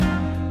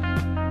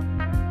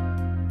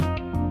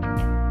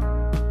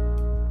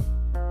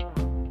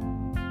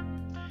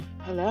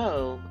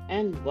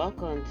and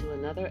welcome to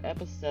another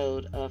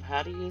episode of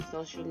How to Use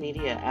Social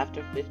Media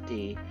After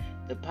 50,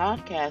 the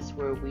podcast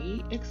where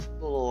we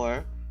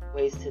explore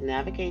ways to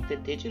navigate the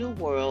digital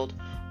world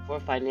for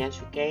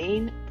financial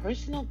gain,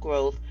 personal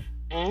growth,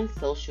 and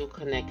social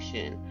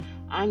connection.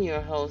 I'm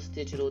your host,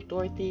 Digital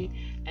Dorothy,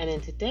 and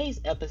in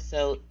today's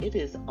episode, it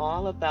is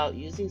all about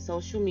using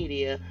social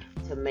media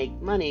to make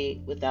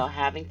money without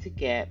having to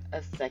get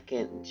a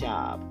second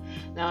job.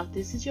 Now, if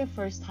this is your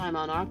first time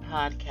on our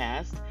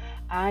podcast,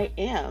 I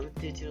am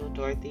Digital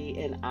Dorothy,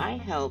 and I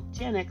help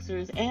Gen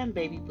Xers and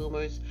baby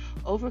boomers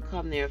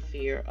overcome their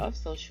fear of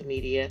social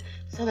media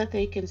so that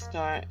they can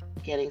start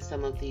getting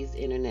some of these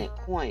internet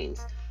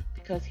coins.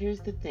 Because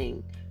here's the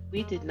thing,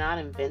 we did not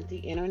invent the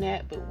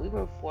internet, but we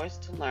were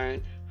forced to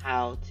learn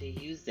how to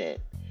use it.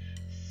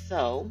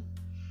 So,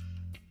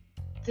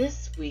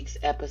 this week's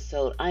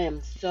episode, I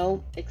am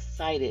so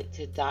excited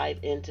to dive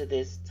into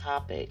this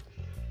topic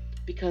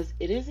because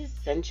it is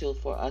essential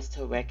for us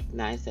to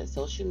recognize that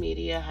social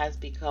media has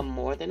become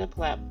more than a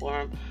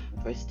platform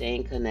for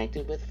staying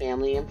connected with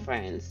family and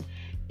friends.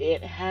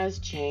 It has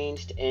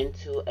changed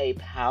into a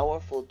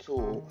powerful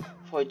tool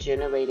for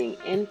generating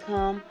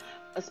income,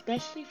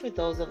 especially for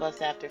those of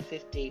us after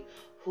 50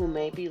 who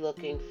may be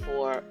looking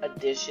for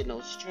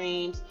additional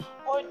streams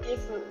or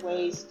different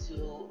ways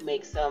to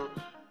make some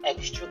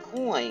extra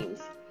coins.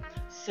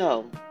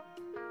 So,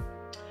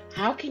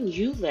 how can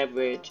you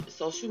leverage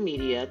social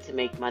media to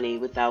make money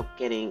without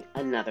getting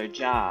another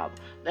job?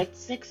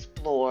 Let's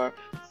explore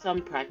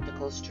some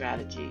practical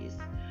strategies.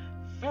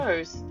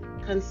 First,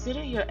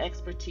 consider your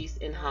expertise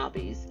in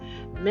hobbies.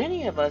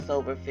 Many of us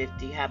over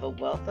 50 have a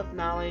wealth of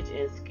knowledge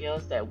and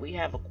skills that we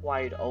have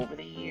acquired over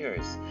the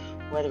years,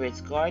 whether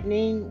it's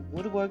gardening,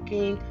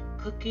 woodworking,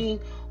 cooking,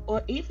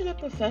 or even a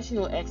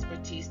professional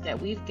expertise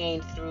that we've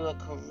gained through a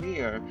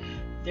career.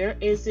 There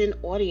is an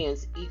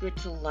audience eager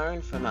to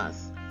learn from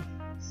us.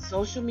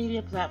 Social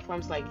media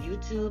platforms like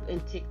YouTube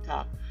and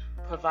TikTok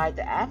provide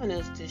the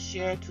avenues to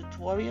share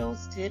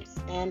tutorials, tips,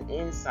 and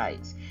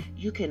insights.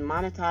 You can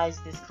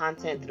monetize this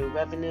content through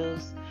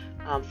revenues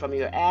from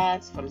your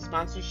ads, from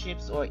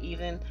sponsorships, or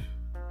even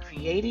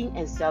creating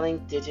and selling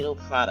digital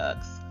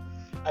products.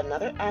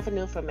 Another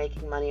avenue for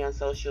making money on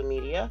social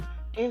media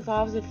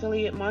involves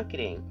affiliate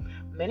marketing.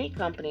 Many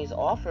companies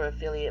offer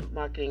affiliate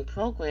marketing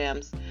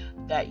programs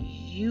that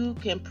you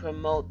can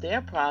promote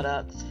their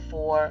products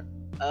for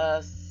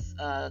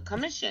a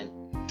commission.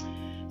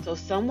 So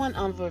someone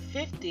over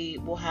 50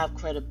 will have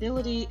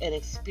credibility and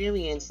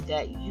experience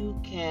that you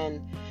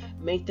can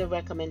make the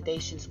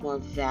recommendations more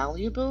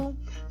valuable.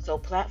 So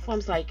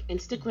platforms like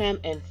Instagram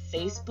and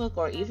Facebook,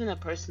 or even a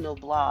personal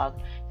blog,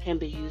 can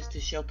be used to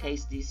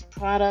showcase these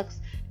products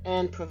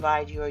and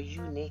provide your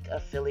unique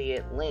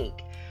affiliate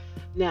link.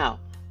 Now,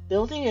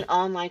 building an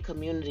online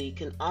community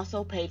can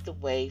also pave the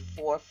way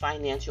for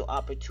financial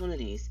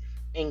opportunities.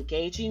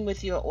 Engaging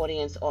with your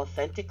audience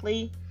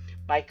authentically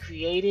by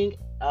creating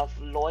a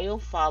loyal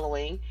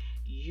following,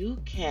 you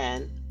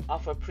can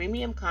offer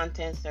premium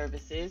content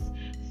services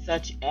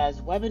such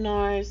as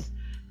webinars,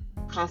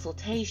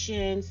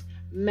 consultations,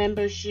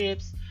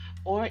 memberships,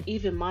 or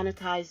even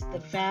monetize the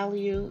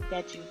value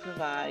that you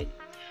provide.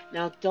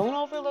 Now, don't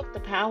overlook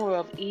the power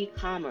of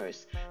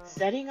e-commerce.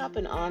 Setting up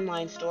an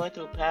online store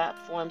through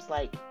platforms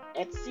like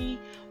Etsy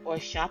or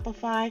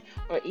Shopify,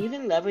 or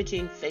even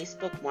leveraging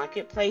Facebook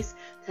Marketplace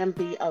can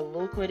be a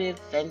lucrative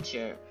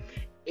venture.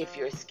 If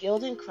you're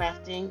skilled in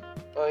crafting,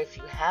 or if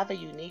you have a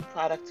unique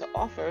product to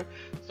offer,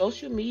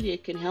 social media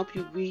can help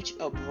you reach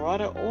a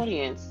broader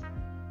audience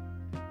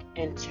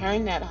and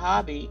turn that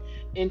hobby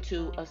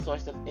into a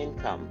source of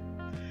income.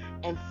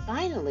 And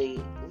finally,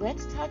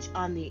 let's touch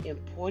on the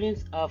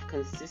importance of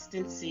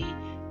consistency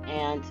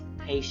and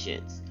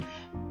patience.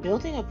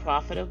 Building a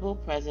profitable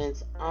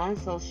presence on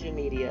social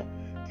media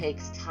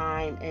takes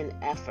time and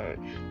effort.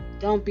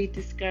 Don't be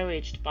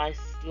discouraged by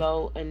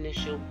slow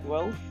initial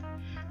growth.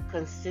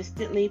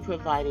 Consistently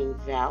providing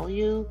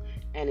value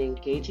and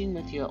engaging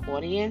with your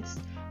audience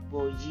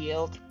will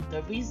yield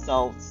the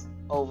results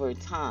over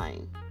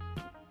time.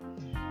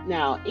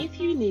 Now, if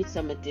you need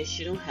some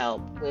additional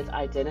help with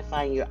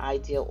identifying your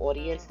ideal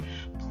audience,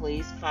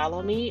 please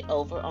follow me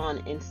over on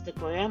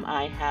Instagram.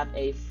 I have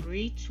a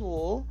free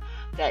tool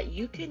that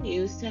you can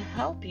use to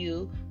help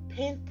you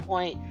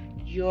pinpoint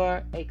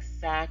your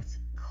exact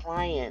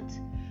client.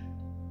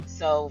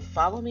 So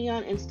follow me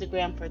on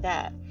Instagram for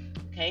that.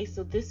 Okay,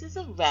 so this is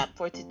a wrap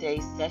for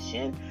today's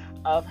session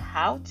of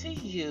how to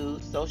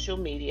use social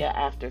media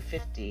after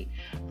 50.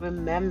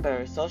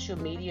 Remember, social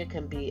media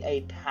can be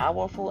a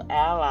powerful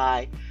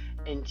ally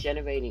in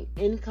generating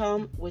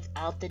income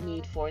without the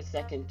need for a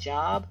second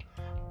job,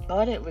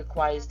 but it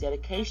requires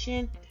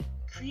dedication,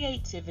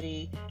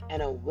 creativity,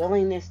 and a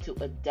willingness to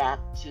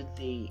adapt to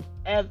the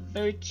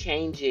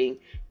ever-changing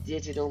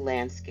digital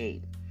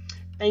landscape.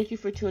 Thank you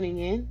for tuning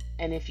in,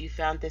 and if you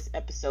found this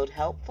episode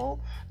helpful,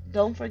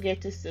 don't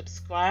forget to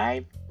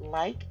subscribe,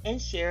 like, and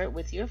share it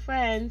with your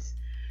friends.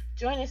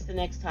 Join us the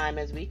next time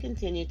as we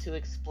continue to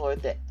explore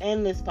the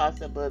endless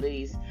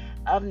possibilities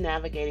of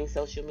navigating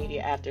social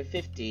media after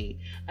 50.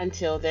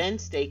 Until then,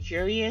 stay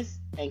curious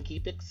and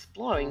keep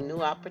exploring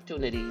new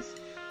opportunities.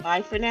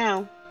 Bye for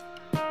now.